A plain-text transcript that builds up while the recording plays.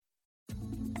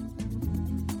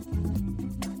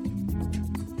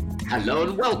Hello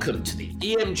and welcome to the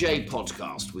EMJ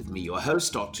podcast with me, your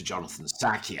host, Dr. Jonathan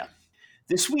Sackier.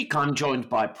 This week I'm joined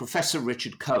by Professor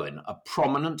Richard Cohen, a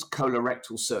prominent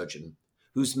colorectal surgeon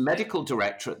who's medical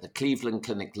director at the Cleveland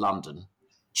Clinic London,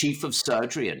 chief of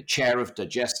surgery and chair of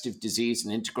digestive disease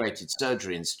and integrated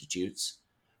surgery institutes,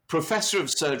 professor of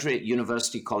surgery at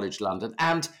University College London,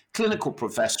 and clinical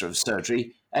professor of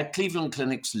surgery at Cleveland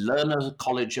Clinic's Lerner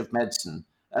College of Medicine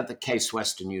at the Case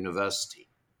Western University.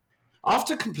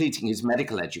 After completing his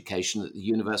medical education at the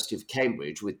University of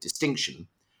Cambridge with distinction,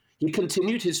 he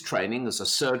continued his training as a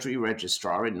surgery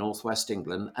registrar in northwest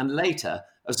England and later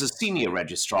as a senior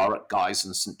registrar at Guy's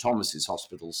and St Thomas's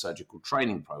Hospital Surgical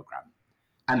Training Programme.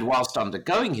 And whilst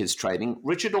undergoing his training,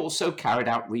 Richard also carried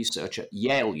out research at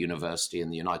Yale University in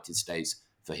the United States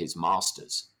for his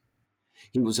master's.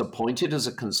 He was appointed as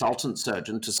a consultant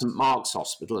surgeon to St Mark's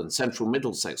Hospital and Central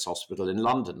Middlesex Hospital in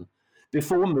London,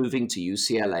 before moving to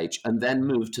UCLH and then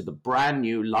moved to the brand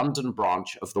new London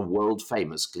branch of the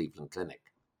world-famous Cleveland Clinic.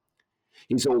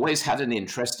 He's always had an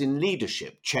interest in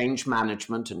leadership, change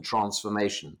management, and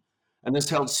transformation, and has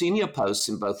held senior posts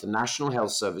in both the National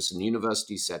Health Service and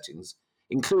university settings,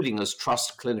 including as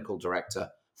Trust Clinical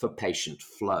Director for Patient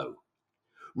Flow.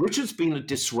 Richard's been a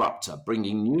disruptor,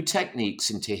 bringing new techniques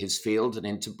into his field and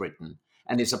into Britain,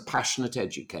 and is a passionate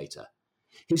educator.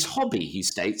 His hobby, he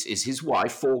states, is his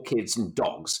wife, 4 kids and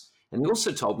dogs, and he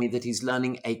also told me that he's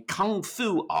learning a kung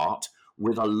fu art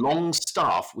with a long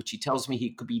staff, which he tells me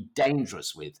he could be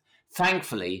dangerous with.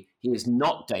 Thankfully, he is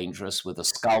not dangerous with a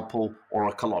scalpel or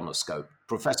a colonoscope.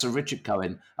 Professor Richard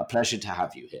Cohen, a pleasure to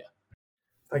have you here.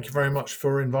 Thank you very much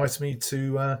for inviting me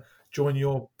to join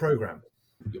your program.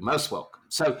 You're most welcome.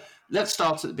 So let's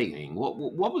start at the beginning.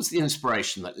 What was the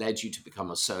inspiration that led you to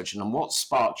become a surgeon, and what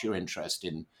sparked your interest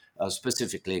in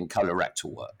specifically in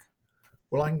colorectal work?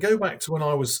 Well, I can go back to when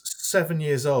I was 7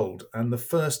 years old, and the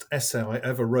first essay I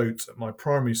ever wrote at my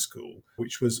primary school,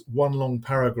 which was one long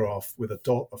paragraph with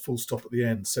a full stop at the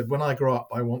end, said, "When I grow up,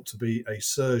 I want to be a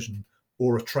surgeon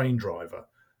or a train driver."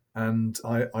 And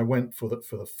I went for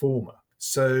the former.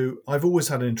 So I've always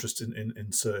had an interest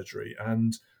in surgery,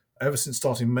 and ever since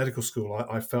starting medical school,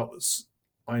 I felt that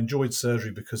I enjoyed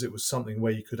surgery because it was something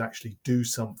where you could actually do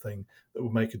something that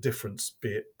would make a difference, be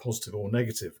it positive or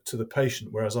negative, to the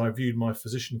patient, whereas I viewed my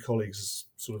physician colleagues as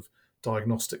sort of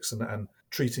diagnostics and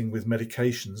treating with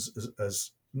medications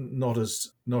as not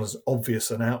as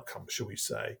obvious an outcome, shall we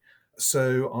say.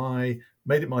 So I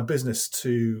made it my business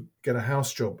to get a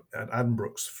house job at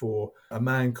Addenbrooke's for a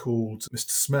man called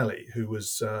Mr. Smelly, who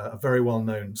was a very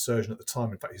well-known surgeon at the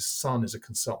time. In fact, his son is a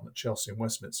consultant at Chelsea and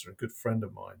Westminster, a good friend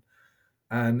of mine.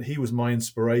 And he was my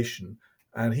inspiration.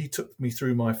 And he took me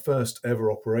through my first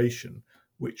ever operation,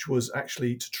 which was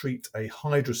actually to treat a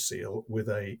hydrocele with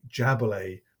a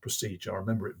Jabelet procedure. I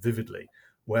remember it vividly,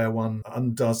 where one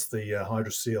undoes the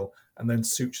hydrocele and then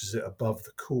sutures it above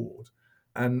the cord.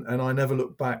 And I never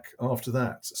looked back after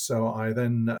that. So I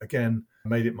then, again,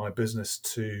 made it my business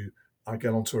I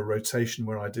get onto a rotation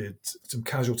where I did some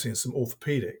casualty and some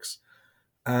orthopedics.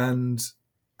 And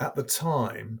at the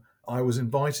time, I was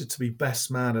invited to be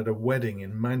best man at a wedding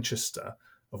in Manchester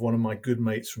of one of my good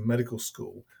mates from medical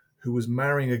school, who was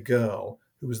marrying a girl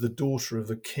who was the daughter of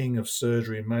the King of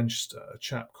Surgery in Manchester, a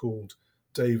chap called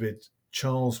David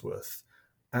Charlesworth.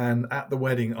 And at the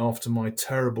wedding, after my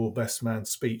terrible best man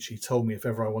speech, he told me if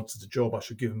ever I wanted a job, I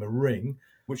should give him a ring,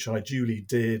 which I duly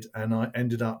did. And I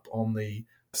ended up on the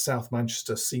South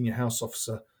Manchester Senior House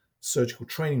Officer Surgical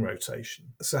Training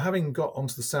Rotation. So having got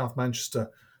onto the South Manchester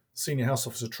Senior House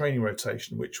Officer Training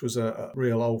Rotation, which was a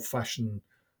real old-fashioned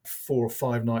 4 or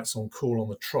 5 nights on call on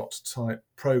the trot type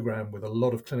program with a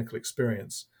lot of clinical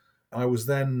experience, I was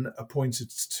then appointed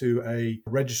to a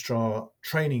registrar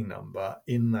training number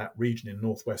in that region in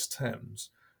Northwest Thames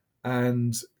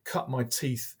and cut my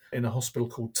teeth in a hospital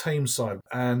called Tameside.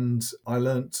 And I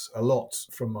learnt a lot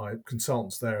from my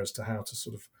consultants there as to how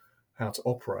to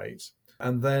operate.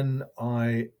 And then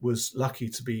I was lucky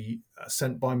to be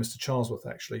sent by Mr. Charlesworth,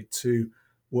 actually, to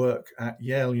work at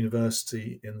Yale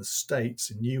University in the States,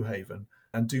 in New Haven,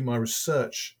 and do my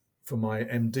research for my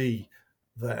MD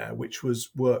there, which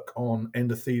was work on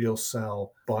endothelial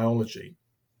cell biology.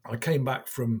 I came back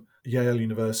from Yale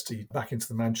University back into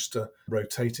the Manchester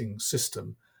rotating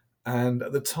system. And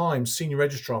at the time, senior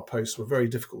registrar posts were very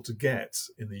difficult to get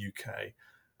in the UK.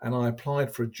 And I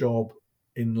applied for a job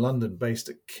in London based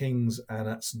at King's and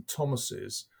at St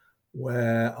Thomas's,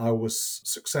 where I was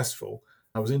successful.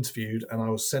 I was interviewed and I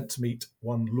was sent to meet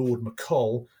one Lord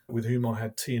McColl, with whom I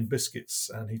had tea and biscuits,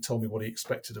 and he told me what he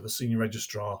expected of a senior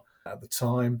registrar at the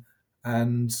time,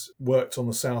 and worked on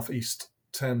the South East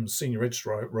Thames senior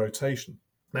registrar rotation.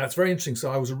 Now, it's very interesting.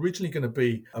 So I was originally going to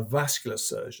be a vascular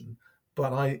surgeon,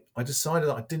 but I decided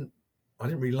that I didn't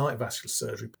really like vascular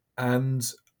surgery. And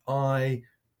I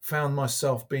found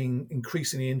myself being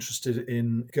increasingly interested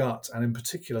in gut and in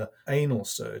particular anal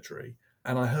surgery.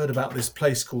 And I heard about this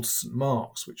place called St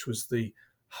Mark's, which was the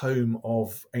home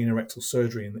of anorectal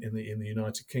surgery in the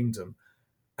United Kingdom,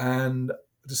 and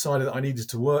decided that I needed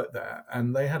to work there.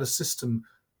 And they had a system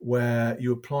where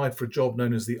you applied for a job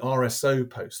known as the RSO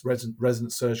post,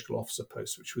 Resident Surgical Officer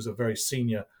post, which was a very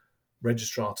senior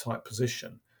registrar type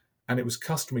position. And it was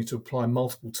customary to apply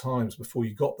multiple times before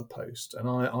you got the post. And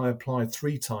I applied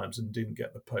 3 times and didn't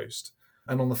get the post.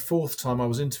 And on the 4th time, I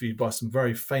was interviewed by some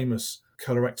very famous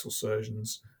colorectal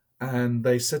surgeons. And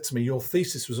they said to me, your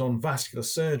thesis was on vascular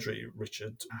surgery,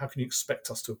 Richard. How can you expect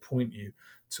us to appoint you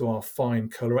to our fine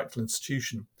colorectal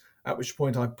institution? At which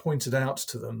point I pointed out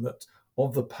to them that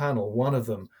of the panel, one of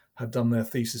them had done their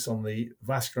thesis on the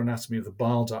vascular anatomy of the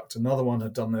bile duct. Another one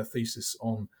had done their thesis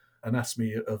on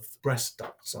anatomy of breast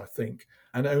ducts, I think.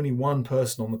 And only one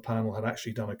person on the panel had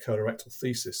actually done a colorectal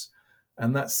thesis.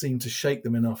 And that seemed to shake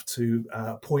them enough to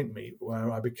appoint me,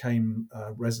 where I became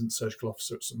a resident surgical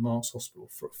officer at St Mark's Hospital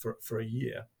for a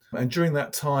year. And during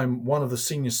that time, one of the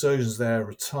senior surgeons there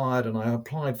retired, and I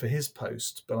applied for his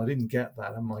post, but I didn't get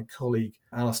that. And my colleague,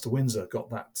 Alistair Windsor, got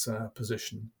that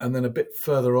position. And then a bit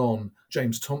further on,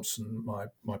 James Thompson,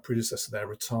 my predecessor there,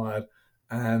 retired.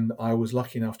 And I was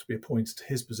lucky enough to be appointed to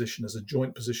his position as a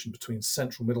joint position between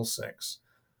Central Middlesex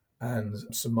and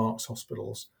St Mark's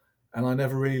Hospitals. And I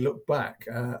never really looked back.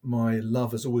 My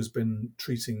love has always been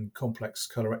treating complex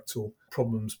colorectal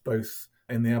problems, both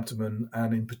in the abdomen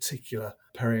and in particular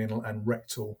perianal and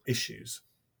rectal issues.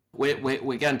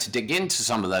 We're going to dig into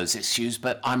some of those issues,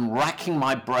 but I'm racking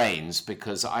my brains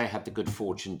because I had the good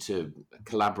fortune to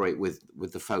collaborate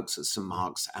with the folks at St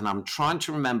Mark's, and I'm trying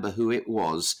to remember who it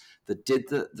was that did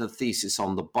the thesis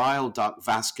on the bile duct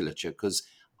vasculature, because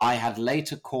I had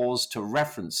later cause to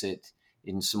reference it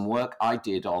in some work I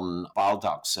did on bile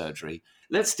duct surgery.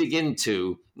 Let's dig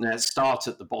into, let's start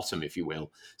at the bottom, if you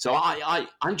will. So I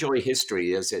enjoy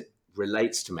history as it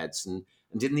relates to medicine,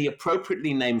 and in the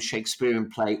appropriately named Shakespearean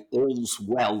play, All's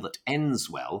Well That Ends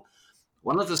Well,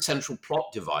 one of the central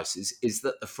plot devices is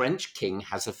that the French king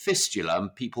has a fistula,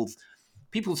 and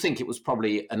people think it was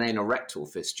probably an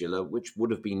anorectal fistula, which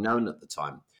would have been known at the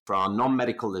time. For our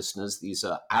non-medical listeners, these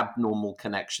are abnormal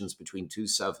connections between two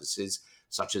surfaces,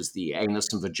 such as the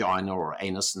anus and vagina or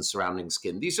anus and surrounding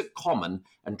skin. These are common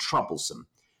and troublesome.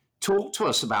 Talk to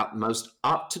us about the most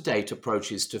up-to-date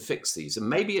approaches to fix these, and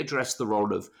maybe address the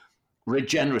role of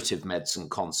regenerative medicine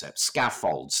concepts,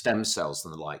 scaffolds, stem cells,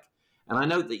 and the like. And I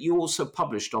know that you also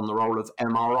published on the role of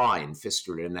MRI in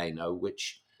fistula and ano,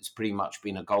 which has pretty much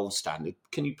been a gold standard.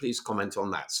 Can you please comment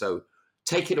on that? So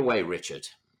take it away, Richard.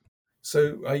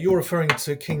 So you're referring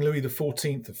to King Louis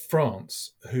XIV of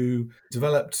France, who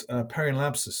developed perianal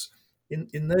abscess.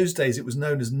 In those days, it was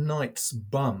known as knight's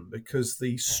bum because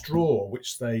the straw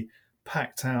which they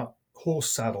packed out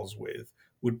horse saddles with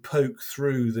would poke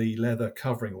through the leather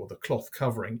covering or the cloth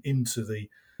covering into the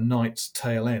knight's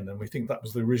tail end. And we think that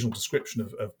was the original description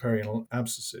of perianal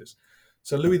abscesses.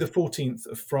 So Louis XIV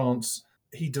of France,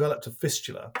 he developed a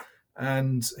fistula,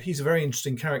 and he's a very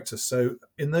interesting character. So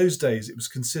in those days, it was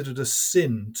considered a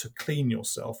sin to clean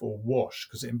yourself or wash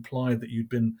because it implied that you'd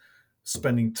been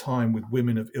spending time with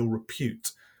women of ill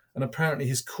repute. And apparently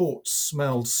his court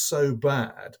smelled so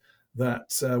bad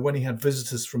that when he had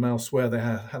visitors from elsewhere, they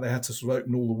had to sort of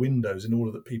open all the windows in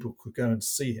order that people could go and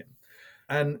see him.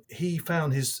 And he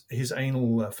found his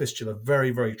anal fistula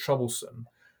very, very troublesome.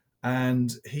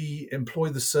 And he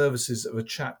employed the services of a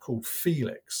chap called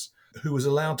Felix, who was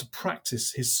allowed to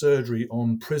practice his surgery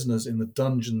on prisoners in the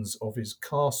dungeons of his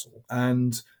castle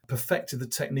and perfected the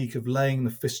technique of laying the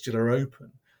fistula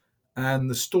open. And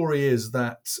the story is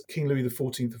that King Louis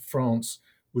XIV of France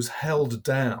was held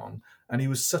down, and he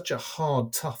was such a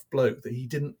hard, tough bloke that he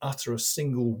didn't utter a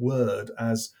single word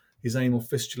as his anal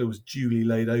fistula was duly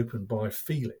laid open by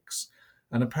Felix.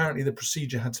 And apparently the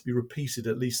procedure had to be repeated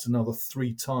at least another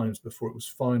 3 times before it was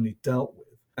finally dealt with.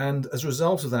 And as a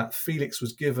result of that, Felix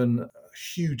was given a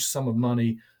huge sum of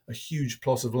money, a huge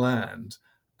plot of land.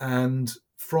 And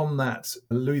from that,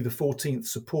 Louis XIV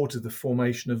supported the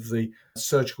formation of the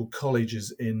surgical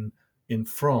colleges in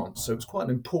France. So it was quite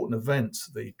an important event,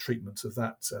 the treatment of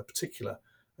that particular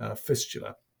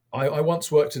fistula. I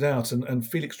once worked it out, and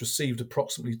Felix received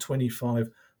approximately $25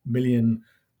 million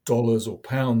or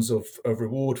pounds of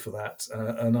reward for that.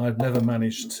 And I've never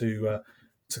managed to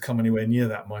come anywhere near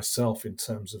that myself in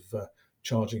terms of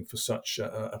charging for such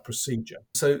a procedure.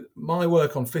 So my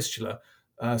work on fistula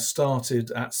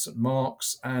started at St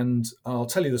Mark's, and I'll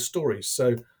tell you the story.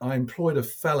 So I employed a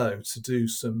fellow to do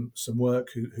some work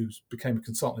who became a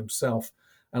consultant himself,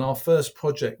 and our first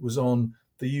project was on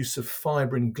the use of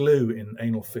fibrin glue in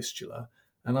anal fistula.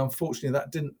 And unfortunately,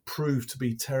 that didn't prove to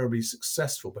be terribly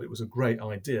successful, but it was a great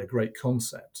idea, a great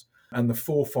concept, and the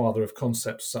forefather of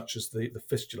concepts such as the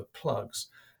fistula plugs.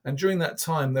 And during that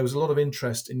time, there was a lot of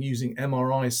interest in using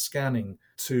MRI scanning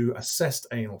to assess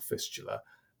anal fistula.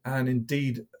 And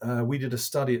indeed, we did a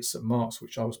study at St Mark's,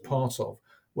 which I was part of,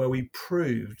 where we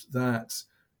proved that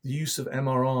the use of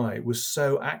MRI was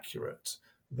so accurate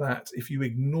that if you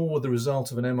ignore the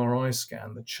result of an MRI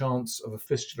scan, the chance of a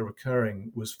fistula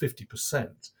recurring was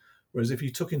 50%. Whereas if you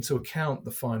took into account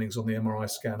the findings on the MRI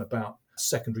scan about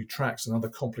secondary tracts and other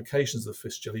complications of the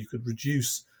fistula, you could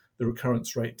reduce the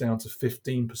recurrence rate down to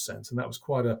 15%. And that was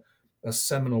quite a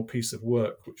seminal piece of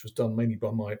work, which was done mainly by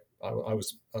I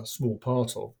was a small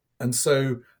part of. And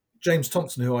so James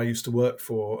Thompson, who I used to work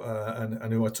for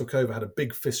and who I took over, had a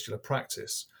big fistula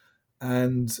practice.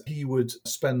 And he would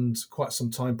spend quite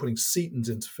some time putting setons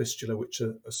into fistula, which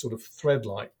are sort of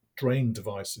thread-like drain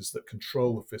devices that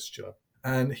control the fistula.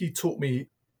 And he taught me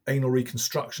anal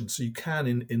reconstruction. So you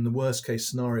can, in the worst case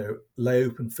scenario, lay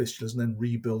open fistulas and then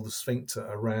rebuild the sphincter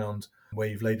around where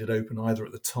you've laid it open, either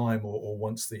at the time or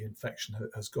once the infection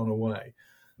has gone away.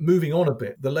 Moving on a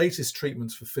bit, the latest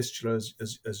treatments for fistula,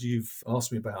 as you've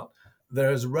asked me about,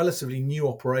 there is a relatively new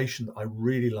operation that I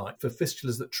really like for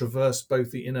fistulas that traverse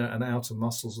both the inner and outer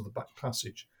muscles of the back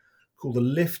passage, called the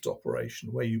lift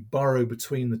operation, where you burrow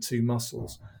between the two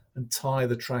muscles and tie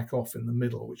the track off in the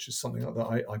middle, which is something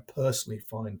that I personally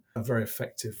find a very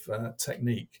effective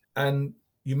technique. And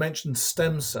you mentioned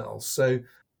stem cells. So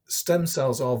stem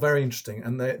cells are very interesting,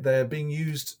 and they're being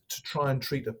used to try and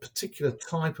treat a particular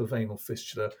type of anal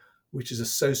fistula, which is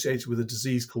associated with a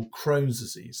disease called Crohn's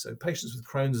disease. So patients with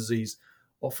Crohn's disease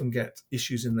often get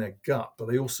issues in their gut, but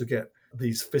they also get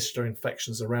these fistula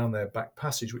infections around their back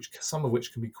passage, some of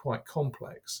which can be quite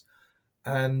complex.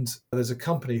 And there's a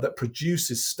company that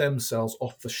produces stem cells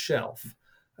off the shelf,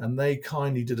 and they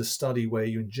kindly did a study where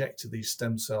you injected these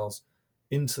stem cells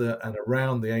into and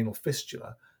around the anal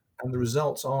fistula, and the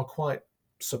results are quite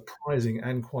surprising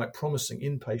and quite promising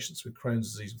in patients with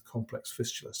Crohn's disease with complex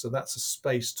fistula. So that's a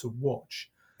space to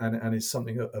watch and is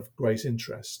something of great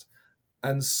interest.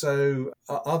 And so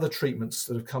other treatments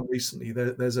that have come recently,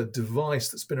 there's a device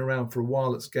that's been around for a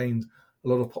while that's gained a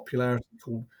lot of popularity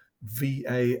called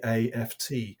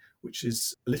VAAFT, which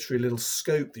is literally a little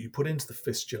scope that you put into the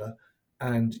fistula,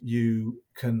 and you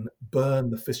can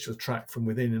burn the fistula tract from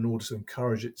within in order to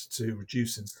encourage it to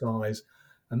reduce in size.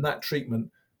 And that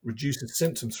treatment reduces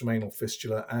symptoms from anal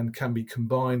fistula and can be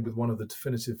combined with one of the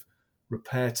definitive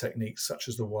repair techniques, such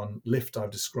as the one lift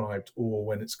I've described, or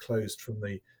when it's closed from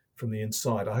the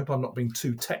inside. I hope I'm not being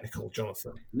too technical,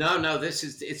 Jonathan. No,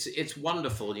 it's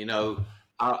wonderful. You know,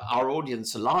 our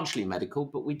audience are largely medical,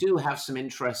 but we do have some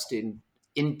interested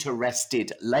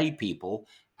lay people.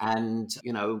 And,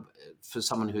 you know, for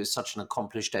someone who is such an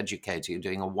accomplished educator, you're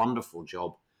doing a wonderful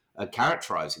job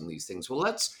characterizing these things. Well,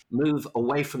 let's move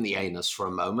away from the anus for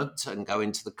a moment and go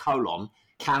into the colon.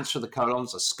 Cancer of the colon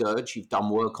is a scourge. You've done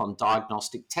work on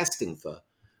diagnostic testing for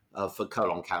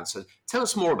colon cancer. Tell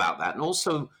us more about that, and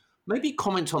also maybe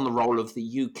comment on the role of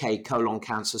the UK colon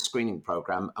cancer screening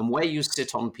program and where you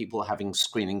sit on people having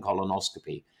screening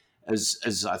colonoscopy.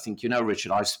 As I think you know,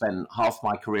 Richard, I've spent half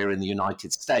my career in the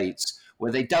United States,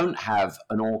 where they don't have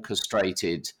an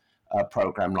orchestrated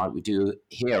program like we do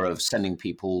here of sending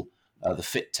people the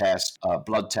FIT test,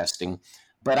 blood testing,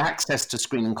 but access to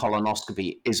screening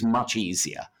colonoscopy is much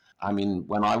easier. I mean,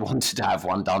 when I wanted to have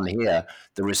one done here,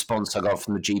 the response I got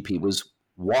from the GP was,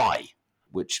 why?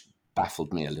 Which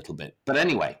baffled me a little bit. But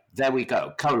anyway, there we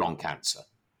go, colon cancer.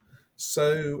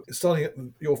 So starting at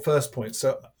your first point,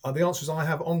 so the answer is I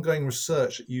have ongoing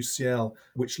research at UCL,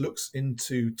 which looks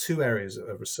into two areas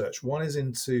of research. One is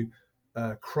into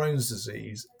Crohn's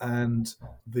disease and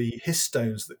the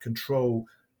histones that control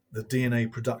the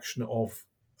DNA production of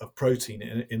protein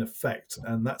in effect,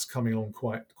 and that's coming along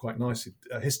quite nicely.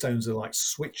 Histones are like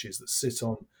switches that sit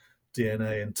on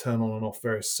DNA and turn on and off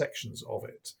various sections of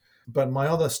it. But my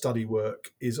other study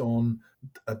work is on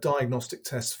a diagnostic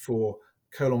test for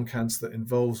colon cancer that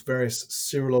involves various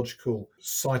serological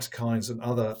cytokines and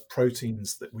other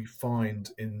proteins that we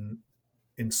find in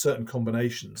certain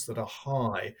combinations that are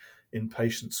high in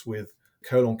patients with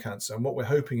colon cancer. And what we're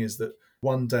hoping is that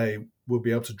one day we'll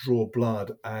be able to draw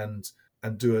blood and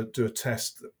and do a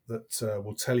test that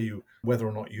will tell you whether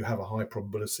or not you have a high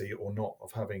probability or not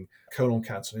of having colon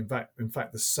cancer. In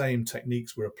fact, the same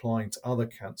techniques we're applying to other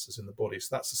cancers in the body.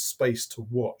 So that's a space to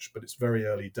watch, but it's very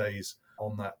early days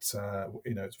on that.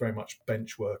 It's very much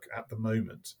bench work at the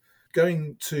moment.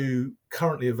 Going to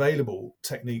currently available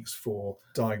techniques for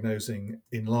diagnosing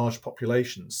in large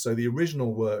populations. So the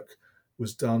original work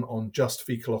was done on just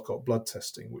fecal occult blood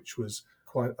testing, which was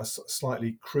quite a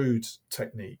slightly crude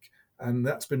technique. And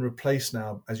that's been replaced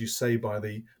now, as you say, by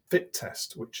the FIT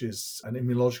test, which is an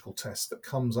immunological test that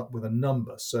comes up with a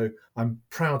number. So I'm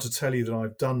proud to tell you that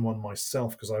I've done one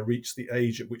myself because I reached the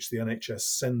age at which the NHS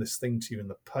send this thing to you in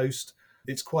the post.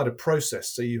 It's quite a process.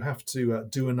 So you have to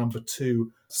do a number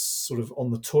 2 sort of on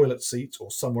the toilet seat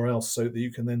or somewhere else so that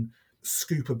you can then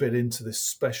scoop a bit into this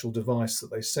special device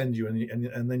that they send you,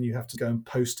 and then you have to go and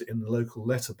post it in the local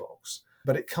letterbox.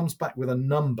 But it comes back with a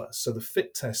number. So the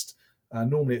FIT test,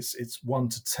 normally it's 1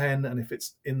 to 10, and if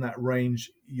it's in that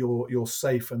range, you're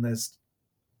safe, and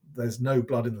there's no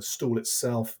blood in the stool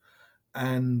itself,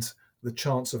 and the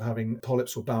chance of having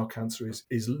polyps or bowel cancer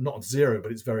is not 0,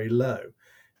 but it's very low.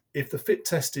 If the FIT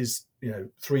test is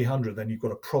 300, then you've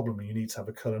got a problem and you need to have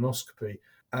a colonoscopy.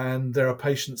 And there are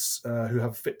patients who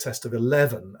have a FIT test of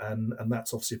 11, and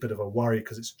that's obviously a bit of a worry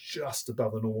because it's just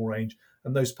above the normal range.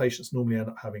 And those patients normally end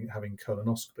up having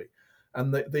colonoscopy.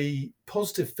 And the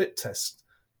positive FIT tests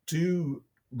do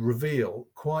reveal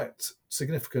quite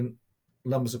significant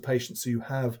numbers of patients who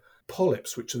have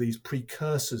polyps, which are these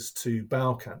precursors to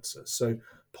bowel cancer. So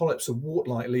polyps are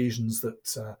wart-like lesions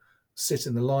that sit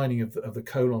in the lining of the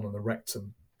colon and the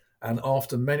rectum. And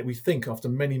after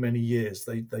many years,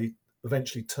 they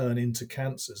eventually turn into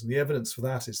cancers. And the evidence for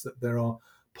that is that there are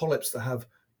polyps that have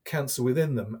cancer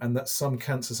within them, and that some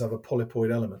cancers have a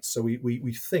polypoid element. So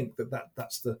we think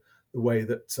that's the way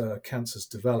that cancers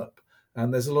develop.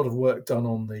 And there's a lot of work done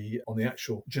on the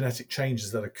actual genetic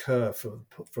changes that occur from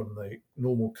the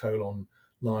normal colon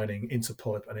lining into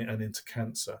polyp and into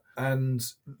cancer. And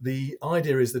the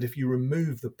idea is that if you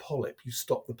remove the polyp, you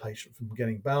stop the patient from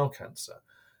getting bowel cancer.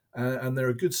 And there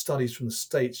are good studies from the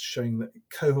States showing that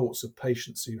cohorts of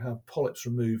patients who have polyps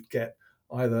removed get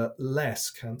either less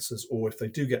cancers, or if they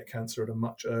do get cancer, at a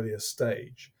much earlier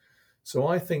stage. So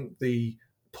I think the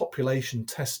population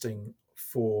testing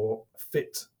for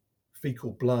FIT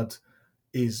fecal blood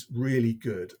is really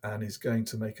good and is going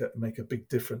to make a big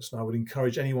difference. And I would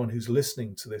encourage anyone who's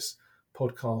listening to this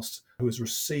podcast who has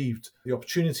received the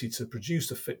opportunity to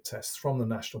produce a FIT test from the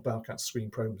National Bowel Cancer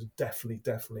Screening Programme to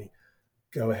definitely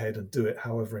go ahead and do it,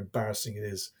 however embarrassing it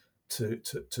is to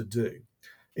do.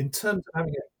 In terms of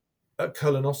having a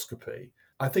colonoscopy,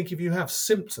 I think if you have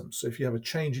symptoms, so if you have a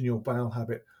change in your bowel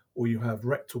habit or you have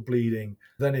rectal bleeding,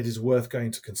 then it is worth going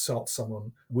to consult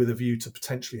someone with a view to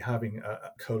potentially having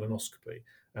a colonoscopy.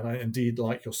 And I, indeed,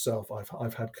 like yourself,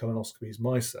 I've had colonoscopies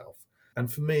myself. And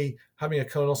for me, having a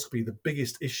colonoscopy, the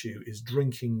biggest issue is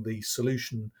drinking the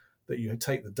solution that you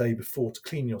take the day before to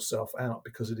clean yourself out,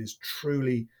 because it is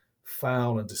truly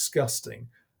foul and disgusting.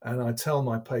 And I tell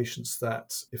my patients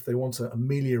that if they want to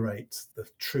ameliorate the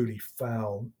truly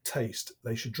foul taste,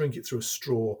 they should drink it through a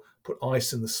straw, put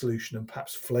ice in the solution, and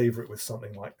perhaps flavour it with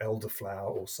something like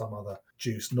elderflower or some other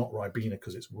juice, not Ribena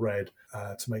because it's red,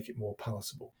 to make it more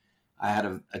palatable. I had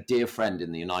a dear friend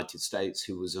in the United States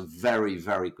who was a very,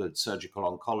 very good surgical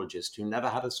oncologist who never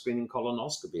had a screening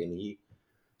colonoscopy, and he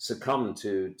succumbed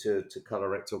to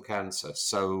colorectal cancer.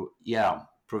 So, yeah,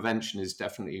 prevention is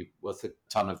definitely worth a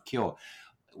ton of cure.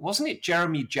 Wasn't it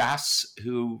Jeremy Jass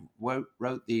who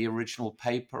wrote the original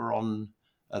paper on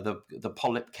the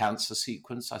polyp cancer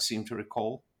sequence, I seem to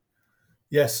recall?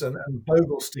 Yes, and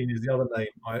Vogelstein is the other name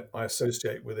I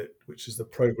associate with it, which is the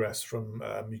progress from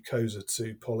mucosa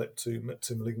to polyp to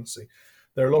malignancy.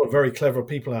 There are a lot of very clever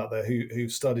people out there who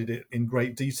studied it in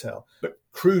great detail. But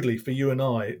crudely, for you and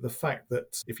I, the fact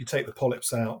that if you take the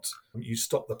polyps out, you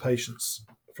stop the patients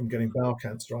from getting bowel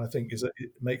cancer, I think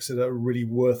it makes it a really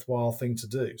worthwhile thing to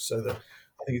do. So that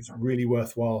I think it's really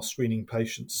worthwhile screening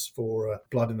patients for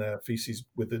blood in their feces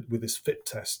with this FIT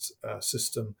test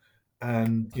system.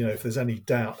 And, if there's any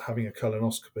doubt, having a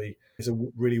colonoscopy is a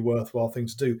really worthwhile thing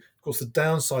to do. Of course, the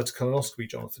downside to colonoscopy,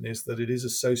 Jonathan, is that it is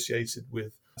associated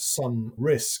with some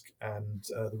risk. And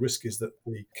the risk is that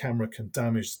the camera can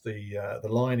damage the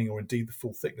lining or indeed the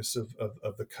full thickness of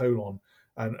the colon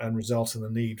and result in the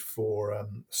need for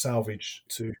salvage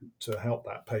to help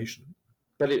that patient.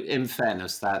 But in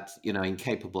fairness, that, in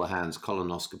capable hands,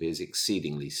 colonoscopy is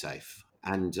exceedingly safe.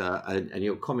 And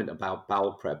your comment about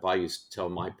bowel prep, I used to tell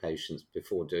my patients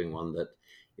before doing one that,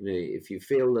 if you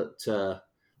feel that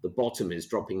the bottom is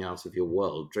dropping out of your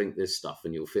world. Drink this stuff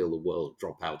and you'll feel the world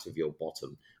drop out of your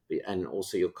bottom. And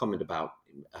also your comment about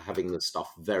having the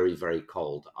stuff very, very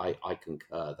cold. I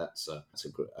concur. That's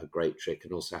a great trick.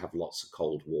 And also have lots of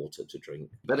cold water to drink.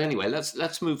 But anyway,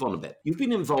 let's move on a bit. You've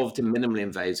been involved in minimally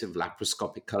invasive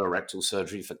laparoscopic colorectal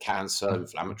surgery for cancer,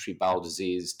 inflammatory bowel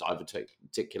disease,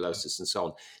 diverticulosis, and so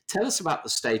on. Tell us about the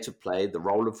state of play, the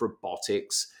role of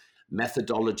robotics,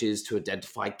 methodologies to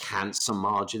identify cancer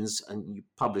margins, and you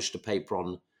published a paper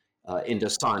on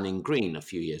indocyanine green a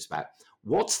few years back.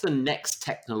 What's the next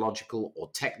technological or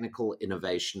technical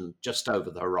innovation just over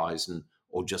the horizon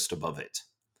or just above it?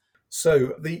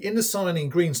 So the indocyanine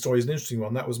green story is an interesting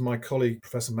one. That was my colleague,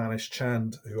 Professor Manish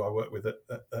Chand, who I work with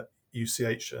at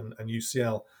UCH and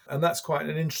UCL. And that's quite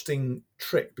an interesting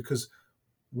trick, because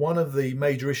one of the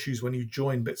major issues when you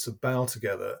join bits of bowel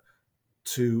together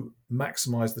to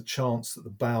maximize the chance that the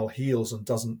bowel heals and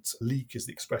doesn't leak, is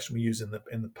the expression we use in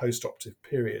the post-operative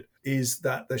period, is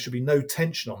that there should be no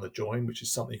tension on the joint, which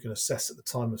is something you can assess at the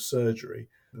time of surgery.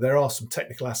 There are some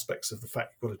technical aspects of the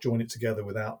fact you've got to join it together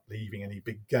without leaving any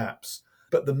big gaps.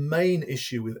 But the main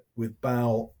issue with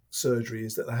bowel surgery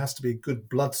is that there has to be a good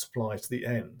blood supply to the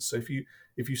end. So if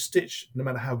you stitch, no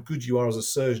matter how good you are as a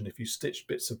surgeon, if you stitch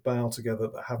bits of bowel together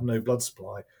that have no blood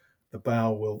supply, the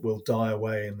bowel will die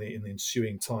away in the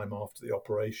ensuing time after the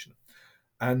operation.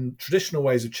 And traditional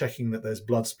ways of checking that there's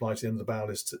blood supply to the end of the bowel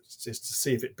is to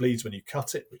see if it bleeds when you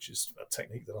cut it, which is a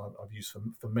technique that I've used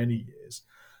for many years.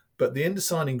 But the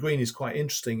indocyanine green is quite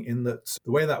interesting in that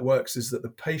the way that works is that the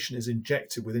patient is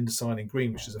injected with indocyanine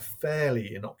green, which is a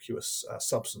fairly innocuous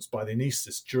substance, by the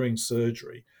anaesthetist during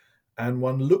surgery. And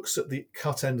one looks at the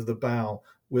cut end of the bowel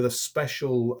with a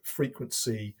special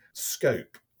frequency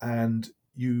scope, and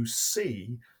you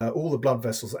see all the blood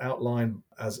vessels outlined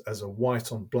as a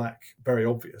white on black, very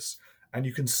obvious, and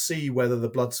you can see whether the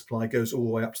blood supply goes all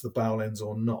the way up to the bowel ends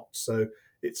or not. So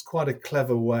it's quite a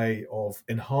clever way of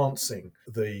enhancing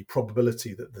the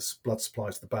probability that this blood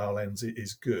supply to the bowel ends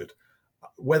is good.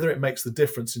 Whether it makes the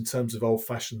difference in terms of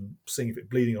old-fashioned seeing if it's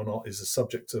bleeding or not is a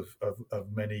subject of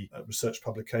many research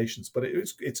publications, but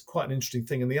it's quite an interesting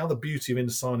thing. And the other beauty of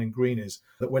indocyanine green is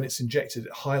that when it's injected,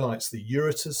 it highlights the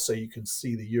ureters, so you can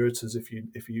see the ureters if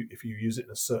you use it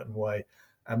in a certain way.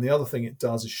 And the other thing it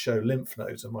does is show lymph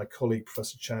nodes. And my colleague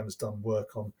Professor Chan has done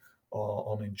work on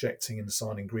injecting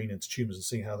indocyanine green into tumours and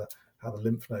seeing how the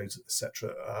lymph nodes,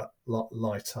 etc.,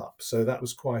 light up. So that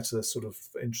was quite a sort of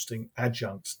interesting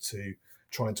adjunct to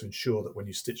trying to ensure that when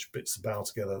you stitch bits of bowel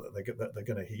together that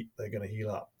they're going to heal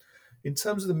up. In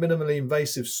terms of the minimally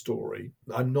invasive story,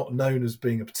 I'm not known as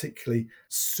being a particularly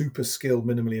super skilled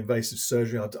minimally invasive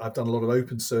surgery. I've done a lot of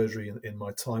open surgery in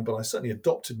my time, but I certainly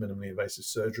adopted minimally invasive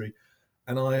surgery.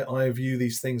 And I view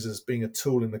these things as being a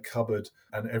tool in the cupboard,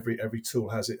 and every tool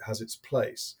has its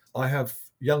place. I have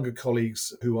younger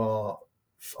colleagues who are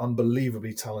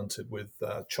unbelievably talented with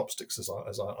chopsticks, as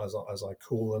I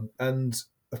call them. And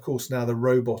of course, now the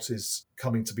robot is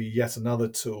coming to be yet another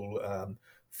tool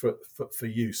for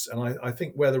use. And I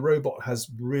think where the robot has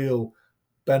real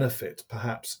benefit,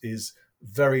 perhaps, is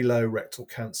very low rectal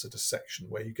cancer dissection,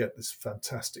 where you get this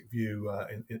fantastic view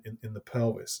in the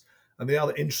pelvis. And the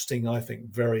other interesting, I think,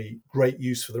 very great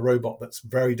use for the robot that's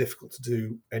very difficult to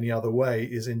do any other way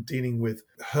is in dealing with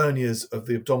hernias of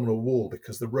the abdominal wall,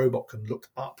 because the robot can look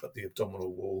up at the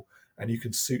abdominal wall and you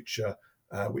can suture,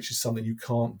 which is something you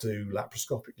can't do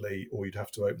laparoscopically, or you'd have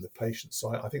to open the patient.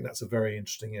 So I think that's a very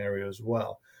interesting area as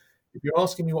well. If you're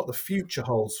asking me what the future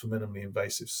holds for minimally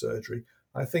invasive surgery,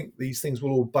 I think these things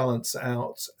will all balance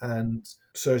out, and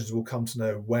surgeons will come to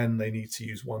know when they need to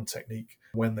use one technique,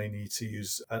 when they need to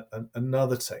use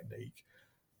another technique.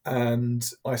 And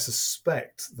I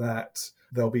suspect that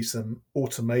there'll be some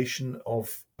automation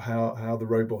of how the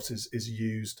robot is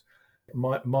used.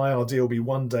 My idea will be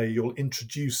one day you'll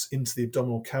introduce into the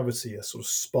abdominal cavity a sort of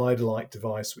spider-like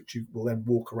device, which you will then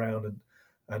walk around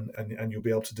and you'll be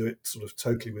able to do it sort of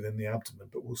totally within the abdomen.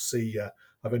 But we'll see.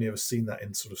 I've only ever seen that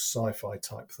in sort of sci-fi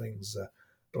type things,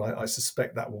 but I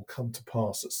suspect that will come to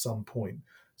pass at some point.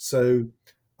 So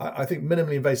I think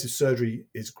minimally invasive surgery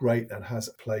is great and has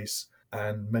a place,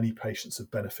 and many patients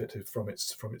have benefited from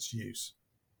its use.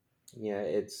 Yeah,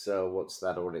 it's what's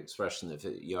that old expression? If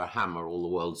you're a hammer, all the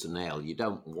world's a nail. You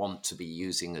don't want to be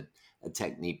using a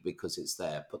technique because it's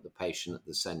there. Put the patient at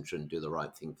the center and do the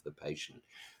right thing for the patient.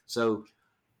 So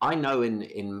I know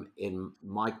in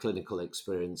my clinical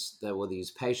experience, there were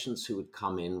these patients who would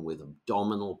come in with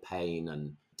abdominal pain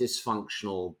and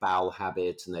dysfunctional bowel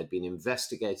habit, and they'd been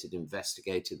investigated, and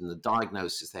the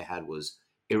diagnosis they had was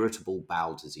irritable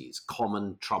bowel disease,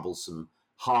 common, troublesome,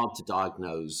 hard to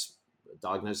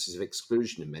diagnosis of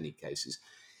exclusion in many cases.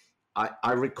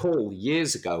 I recall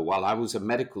years ago while I was a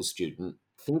medical student,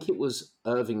 I think it was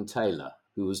Irving Taylor,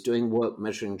 who was doing work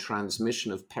measuring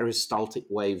transmission of peristaltic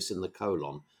waves in the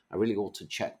colon. I really ought to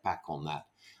check back on that.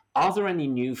 Are there any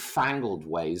newfangled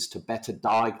ways to better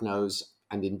diagnose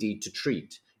and indeed to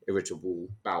treat irritable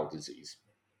bowel disease?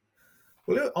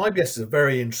 Well, IBS is a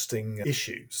very interesting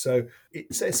issue. So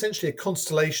it's essentially a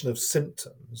constellation of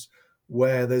symptoms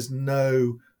where there's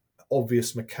no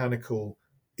obvious mechanical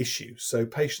issue. So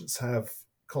patients have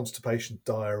constipation,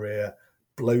 diarrhea,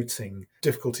 bloating,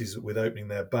 difficulties with opening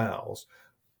their bowels,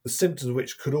 the symptoms of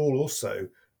which could all also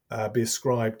be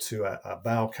ascribed to a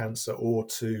bowel cancer or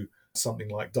to something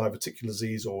like diverticular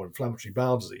disease or inflammatory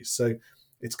bowel disease. So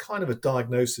it's kind of a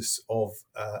diagnosis of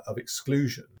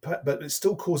exclusion, but it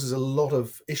still causes a lot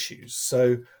of issues.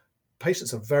 So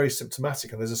patients are very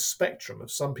symptomatic, and there's a spectrum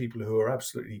of some people who are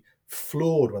absolutely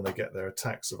floored when they get their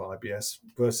attacks of IBS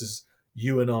versus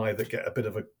you and I that get a bit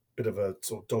of a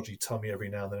sort of dodgy tummy every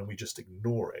now and then, and we just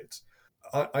ignore it.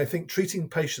 I think treating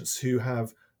patients who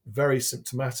have very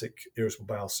symptomatic irritable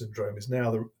bowel syndrome is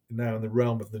now in the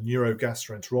realm of the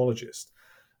neurogastroenterologist,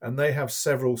 and they have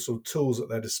several sort of tools at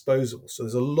their disposal. So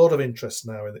there's a lot of interest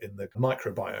now in the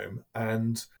microbiome.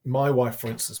 And my wife, for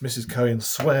instance, Mrs. Cohen,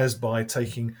 swears by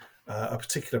taking a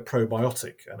particular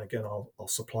probiotic. And again, I'll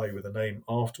supply you with a name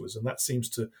afterwards. And that seems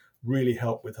to really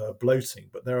help with her bloating.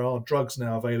 But there are drugs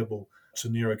now available to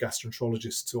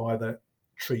neurogastroenterologists to either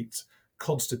treat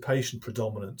constipation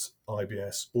predominant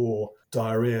IBS or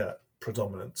diarrhea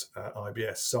predominant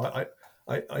IBS. So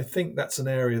I think that's an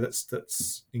area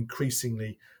that's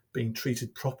increasingly being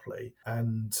treated properly,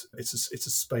 and it's a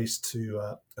space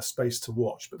to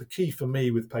watch. But the key for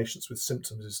me with patients with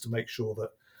symptoms is to make sure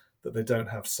that they don't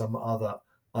have some other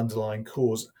underlying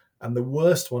cause. And the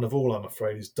worst one of all, I'm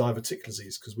afraid, is diverticular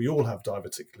disease, because we all have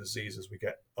diverticular disease as we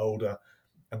get older.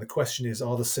 And the question is,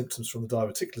 are the symptoms from the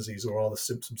diverticular disease or are the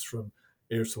symptoms from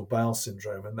irritable bowel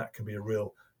syndrome? And that can be a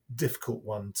real difficult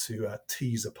one to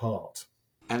tease apart.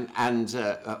 And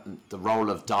the role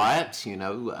of diet,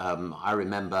 I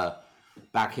remember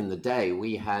back in the day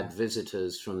we had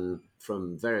visitors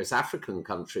from various African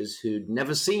countries who'd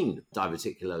never seen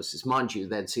diverticulosis. Mind you,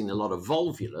 they'd seen a lot of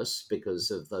volvulus because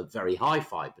of the very high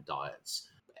fiber diets.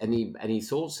 Any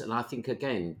thoughts? And I think,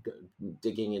 again,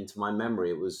 digging into my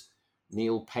memory, it was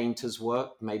Neil Painter's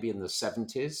work, maybe in the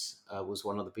 70s, was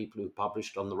one of the people who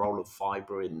published on the role of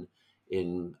fiber in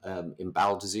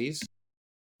bowel disease.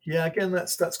 Yeah, again,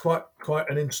 that's quite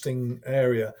an interesting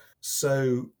area.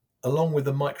 So, along with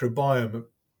the microbiome,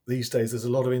 these days there's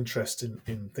a lot of interest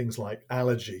in things like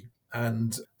allergy,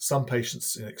 and some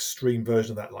patients in extreme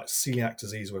version of that, like celiac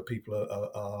disease, where people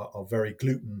are very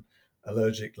gluten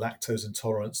allergic, lactose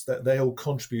intolerance, that they all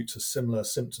contribute to similar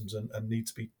symptoms and need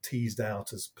to be teased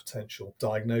out as potential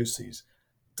diagnoses.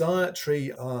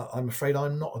 Dietary, I'm afraid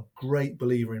I'm not a great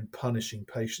believer in punishing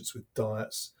patients with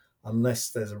diets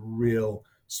unless there's a real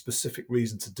specific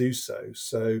reason to do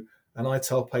so. And I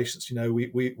tell patients,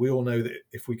 we all know that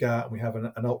if we go out and we have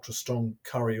an ultra strong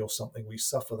curry or something, we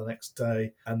suffer the next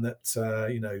day, and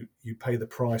that you pay the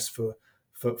price for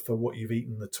what you've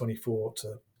eaten the 24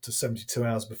 to 72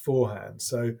 hours beforehand.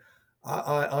 So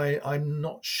I'm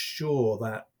not sure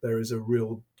that there is a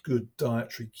real good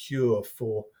dietary cure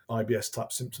for IBS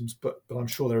type symptoms, but I'm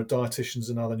sure there are dietitians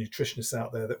and other nutritionists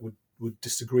out there that would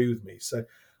disagree with me. So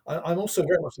I'm also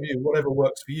very much of you, whatever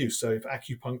works for you. So if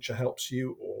acupuncture helps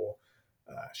you, or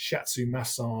shiatsu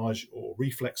massage or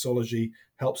reflexology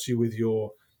helps you with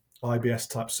your IBS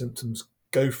type symptoms,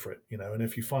 go for it. And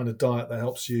if you find a diet that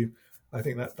helps you, I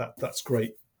think that's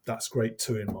great. That's great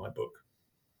too, in my book.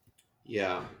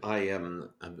 Yeah, I'm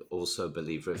also a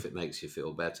believer, if it makes you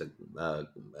feel better,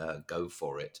 go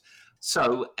for it.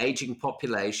 So, aging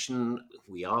population,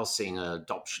 we are seeing an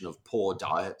adoption of poor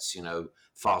diets,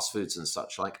 fast foods and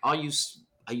such like. Are you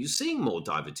seeing more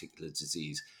diverticular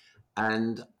disease?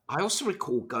 And I also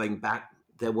recall going back,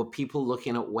 there were people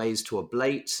looking at ways to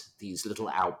ablate these little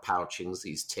outpouchings,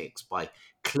 these ticks, by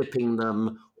clipping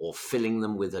them or filling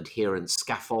them with adherent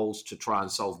scaffolds to try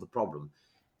and solve the problem.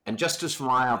 And just as for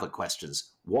my other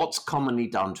questions, what's commonly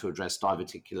done to address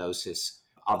diverticulosis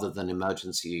other than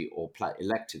emergency or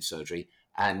elective surgery?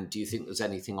 And do you think there's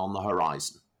anything on the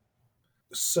horizon?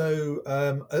 So,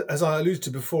 as I alluded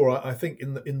to before, I think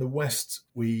in the West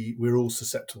we're all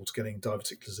susceptible to getting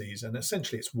diverticular disease, and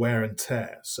essentially it's wear and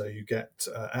tear. So you get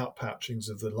outpouchings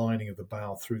of the lining of the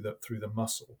bowel through the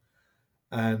muscle.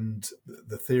 And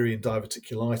the theory in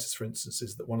diverticulitis, for instance,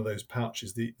 is that one of those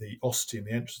pouches, the ostium,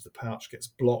 the entrance of the pouch, gets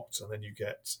blocked, and then you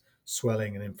get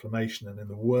swelling and inflammation. And in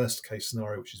the worst case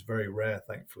scenario, which is very rare,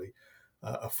 thankfully,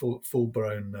 a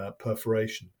full-blown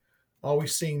perforation. Are we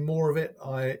seeing more of it?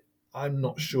 I'm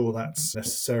not sure that's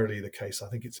necessarily the case. I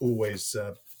think it's always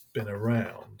been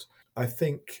around. I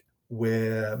think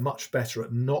we're much better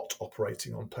at not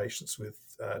operating on patients with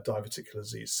diverticular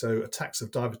disease. So attacks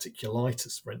of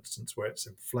diverticulitis, for instance, where it's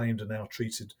inflamed, are now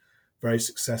treated very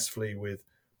successfully with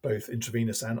both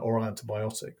intravenous and oral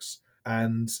antibiotics.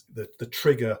 And the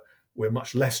trigger, we're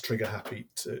much less trigger happy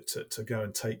to go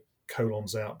and take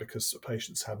colons out because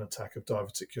patients had an attack of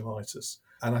diverticulitis.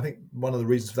 And I think one of the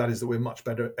reasons for that is that we're much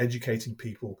better at educating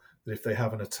people that if they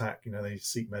have an attack, they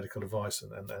seek medical advice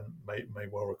and may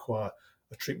well require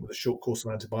a treatment with a short course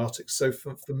of antibiotics. So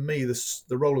for me,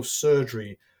 the role of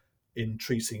surgery in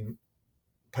treating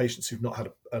patients who've not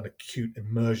had an acute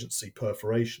emergency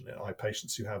perforation, i.e.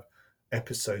 patients who have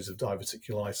episodes of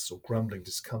diverticulitis or grumbling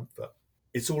discomfort,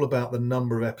 it's all about the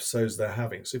number of episodes they're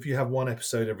having. So if you have one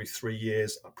episode every 3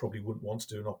 years, I probably wouldn't want to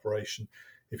do an operation.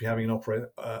 If you're having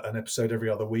an episode every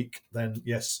other week, then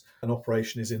yes, an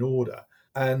operation is in order.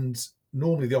 And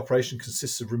normally the operation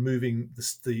consists of removing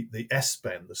the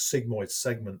S-bend, the sigmoid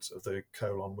segment of the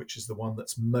colon, which is the one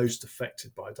that's most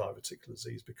affected by diverticular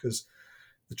disease, because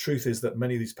the truth is that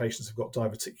many of these patients have got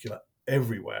diverticula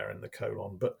everywhere in the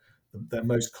colon, but they're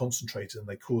most concentrated and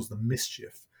they cause the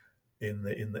mischief in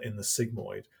the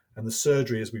sigmoid. And the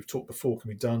surgery, as we've talked before, can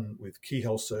be done with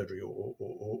keyhole surgery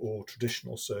or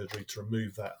traditional surgery to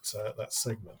remove that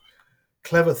segment.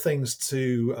 Clever things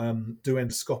to do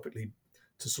endoscopically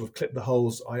to sort of clip the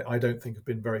holes, I don't think have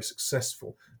been very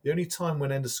successful. The only time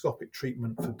when endoscopic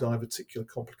treatment for diverticular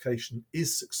complication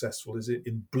is successful is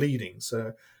in bleeding.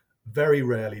 So very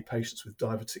rarely patients with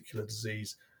diverticular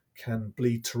disease can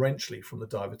bleed torrentially from the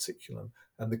diverticulum,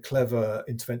 and the clever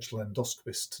interventional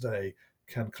endoscopists today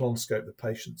can colonoscope the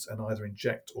patients and either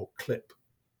inject or clip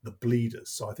the bleeders.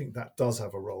 So I think that does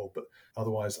have a role, but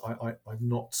otherwise I've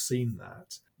not seen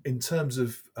that. In terms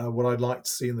of what I'd like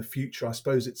to see in the future, I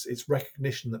suppose it's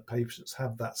recognition that patients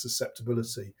have that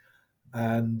susceptibility,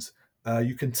 and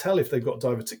you can tell if they've got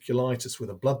diverticulitis with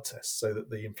a blood test, so that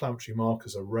the inflammatory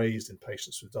markers are raised in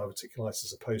patients with diverticulitis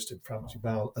as opposed to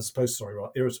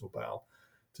irritable bowel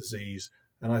disease.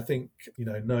 And I think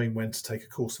knowing when to take a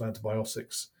course of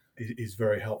antibiotics is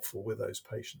very helpful with those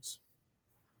patients.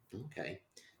 Okay.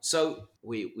 So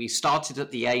we started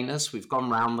at the anus, we've gone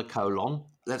round the colon.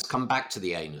 Let's come back to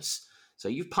the anus. So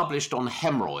you've published on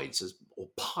hemorrhoids, or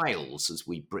piles, as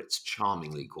we Brits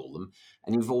charmingly call them,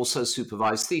 and you've also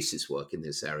supervised thesis work in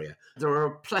this area. There are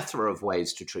a plethora of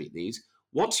ways to treat these.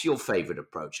 What's your favourite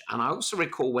approach? And I also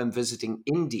recall when visiting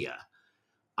India,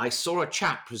 I saw a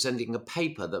chap presenting a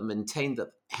paper that maintained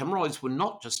that hemorrhoids were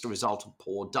not just a result of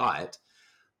poor diet,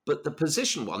 but the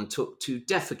position one took to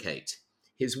defecate.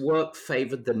 His work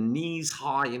favoured the knees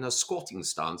high in a squatting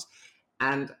stance.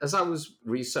 And as I was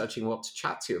researching what to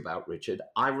chat to you about, Richard,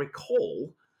 I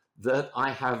recall that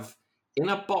I have in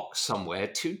a box somewhere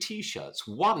 2 T-shirts.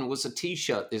 One was a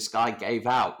T-shirt this guy gave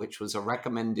out, which was a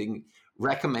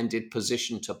recommended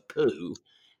position to poo.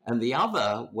 And the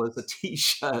other was a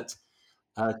T-shirt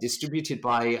distributed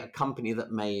by a company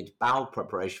that made bowel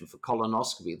preparation for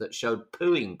colonoscopy that showed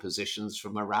pooing positions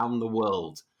from around the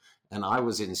world. And I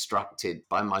was instructed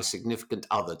by my significant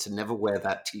other to never wear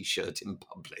that T-shirt in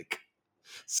public.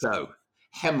 So,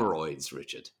 hemorrhoids,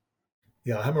 Richard.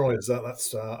 Yeah, hemorrhoids.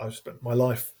 That's I've spent my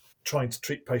life trying to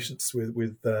treat patients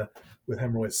with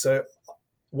hemorrhoids. So,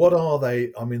 what are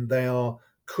they? I mean, they are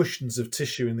cushions of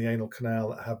tissue in the anal canal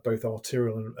that have both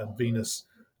arterial and venous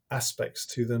aspects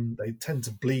to them. They tend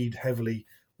to bleed heavily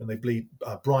when they bleed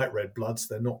bright red bloods.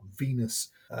 They're not venous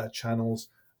channels.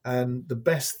 And the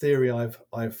best theory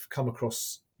I've come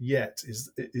across yet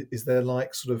is they're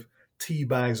like sort of tea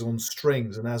bags on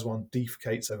strings, and as one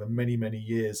defecates over many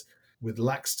years, with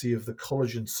laxity of the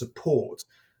collagen support,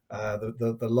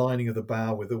 the lining of the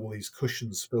bowel with all these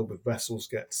cushions filled with vessels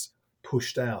gets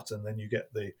pushed out, and then you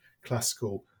get the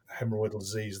classical hemorrhoidal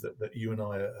disease that you and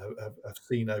I have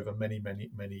seen over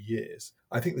many years.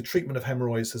 I think the treatment of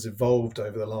hemorrhoids has evolved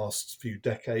over the last few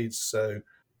decades. So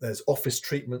there's office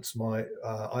treatments.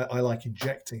 I like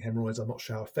injecting hemorrhoids. I'm not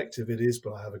sure how effective it is,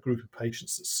 but I have a group of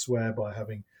patients that swear by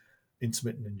having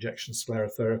intermittent injection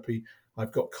sclerotherapy.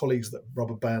 I've got colleagues that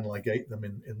rubber band ligate them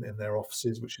in their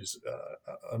offices, which is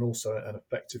also an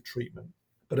effective treatment.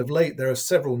 But of late, there are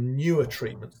several newer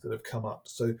treatments that have come up.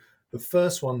 So the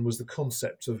first one was the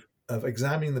concept of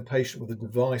examining the patient with a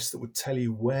device that would tell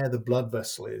you where the blood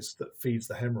vessel is that feeds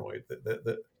the hemorrhoid,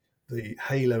 the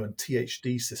Halo and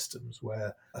THD systems,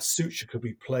 where a suture could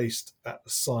be placed at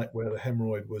the site where the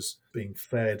hemorrhoid was being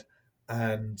fed.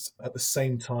 And at the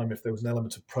same time, if there was an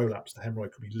element of prolapse, the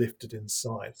hemorrhoid could be lifted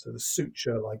inside. So the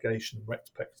suture, ligation,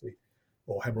 rectopexy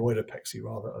or hemorrhoidopexy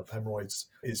rather, of hemorrhoids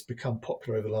is become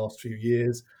popular over the last few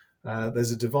years.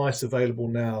 There's a device available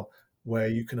now where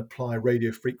you can apply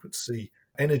radiofrequency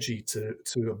energy to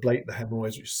ablate the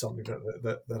hemorrhoids, which is something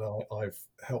that I've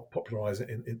helped popularise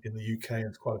in the UK, and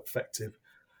it's quite effective.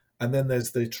 And then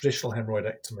there's the traditional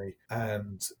hemorrhoidectomy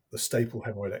and the staple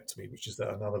hemorrhoidectomy, which is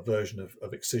another version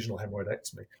of excisional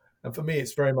hemorrhoidectomy. And for me,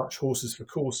 it's very much horses for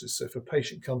courses. So if a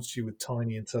patient comes to you with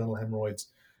tiny internal hemorrhoids,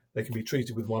 they can be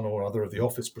treated with one or other of the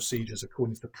office procedures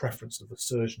according to the preference of the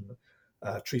surgeon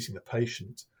treating the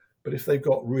patient. But if they've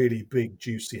got really big,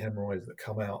 juicy hemorrhoids that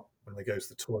come out when they go to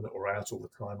the toilet or out all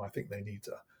the time, I think they need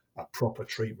a proper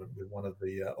treatment with one of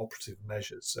the operative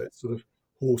measures. So it's sort of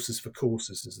horses for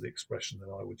courses is the expression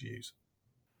that I would use.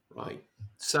 Right.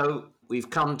 So we've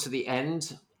come to the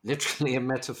end, literally and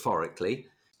metaphorically.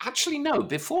 Actually, no,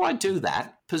 before I do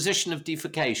that, position of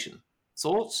defecation.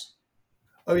 Thoughts?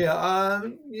 Oh, yeah.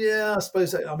 I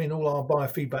suppose, I mean, all our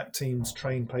biofeedback teams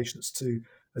train patients to,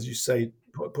 as you say,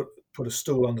 put a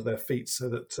stool under their feet, so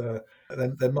that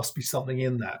then there must be something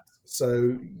in that.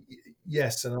 So,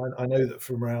 yes, and I know that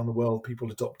from around the world,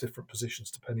 people adopt different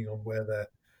positions depending on where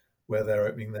they're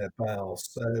opening their bowels.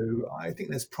 So I think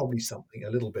there's probably something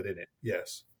a little bit in it,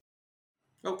 yes.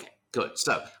 Okay, good.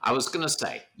 So I was going to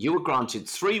say, you were granted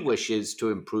 3 wishes to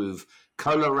improve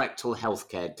colorectal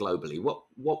healthcare globally. What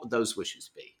would those wishes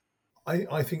be?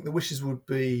 I think the wishes would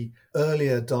be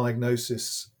earlier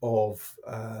diagnosis of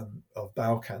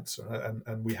bowel cancer,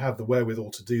 and we have the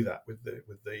wherewithal to do that with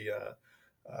the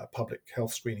public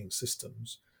health screening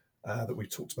systems that we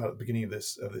talked about at the beginning of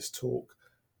this talk.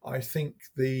 I think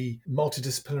the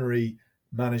multidisciplinary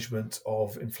management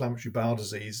of inflammatory bowel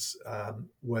disease,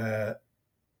 where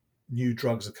new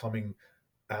drugs are coming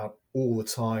out all the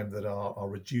time that are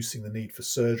reducing the need for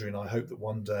surgery, and I hope that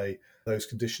one day those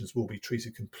conditions will be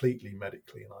treated completely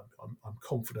medically, and I'm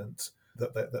confident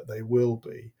that they will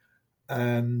be.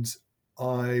 And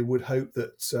I would hope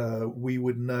that we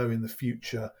would know in the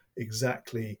future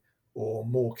exactly or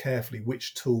more carefully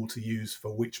which tool to use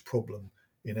for which problem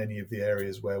in any of the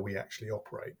areas where we actually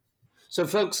operate. So,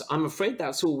 folks, I'm afraid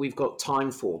that's all we've got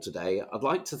time for today. I'd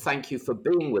like to thank you for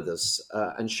being with us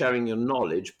and sharing your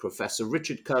knowledge, Professor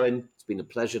Richard Cohen. It's been a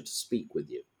pleasure to speak with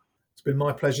you. It's been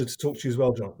my pleasure to talk to you as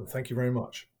well, Jonathan. Thank you very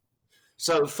much.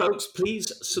 So, folks,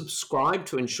 please subscribe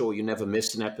to ensure you never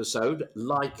miss an episode.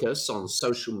 Like us on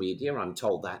social media. I'm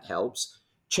told that helps.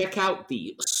 Check out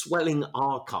the swelling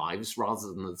archives rather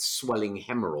than the swelling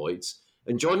hemorrhoids.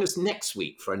 And join us next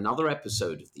week for another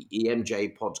episode of the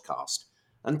EMJ podcast.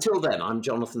 Until then, I'm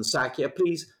Jonathan Sakia.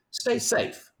 Please stay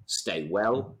safe, stay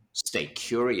well, stay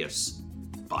curious.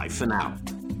 Bye for now.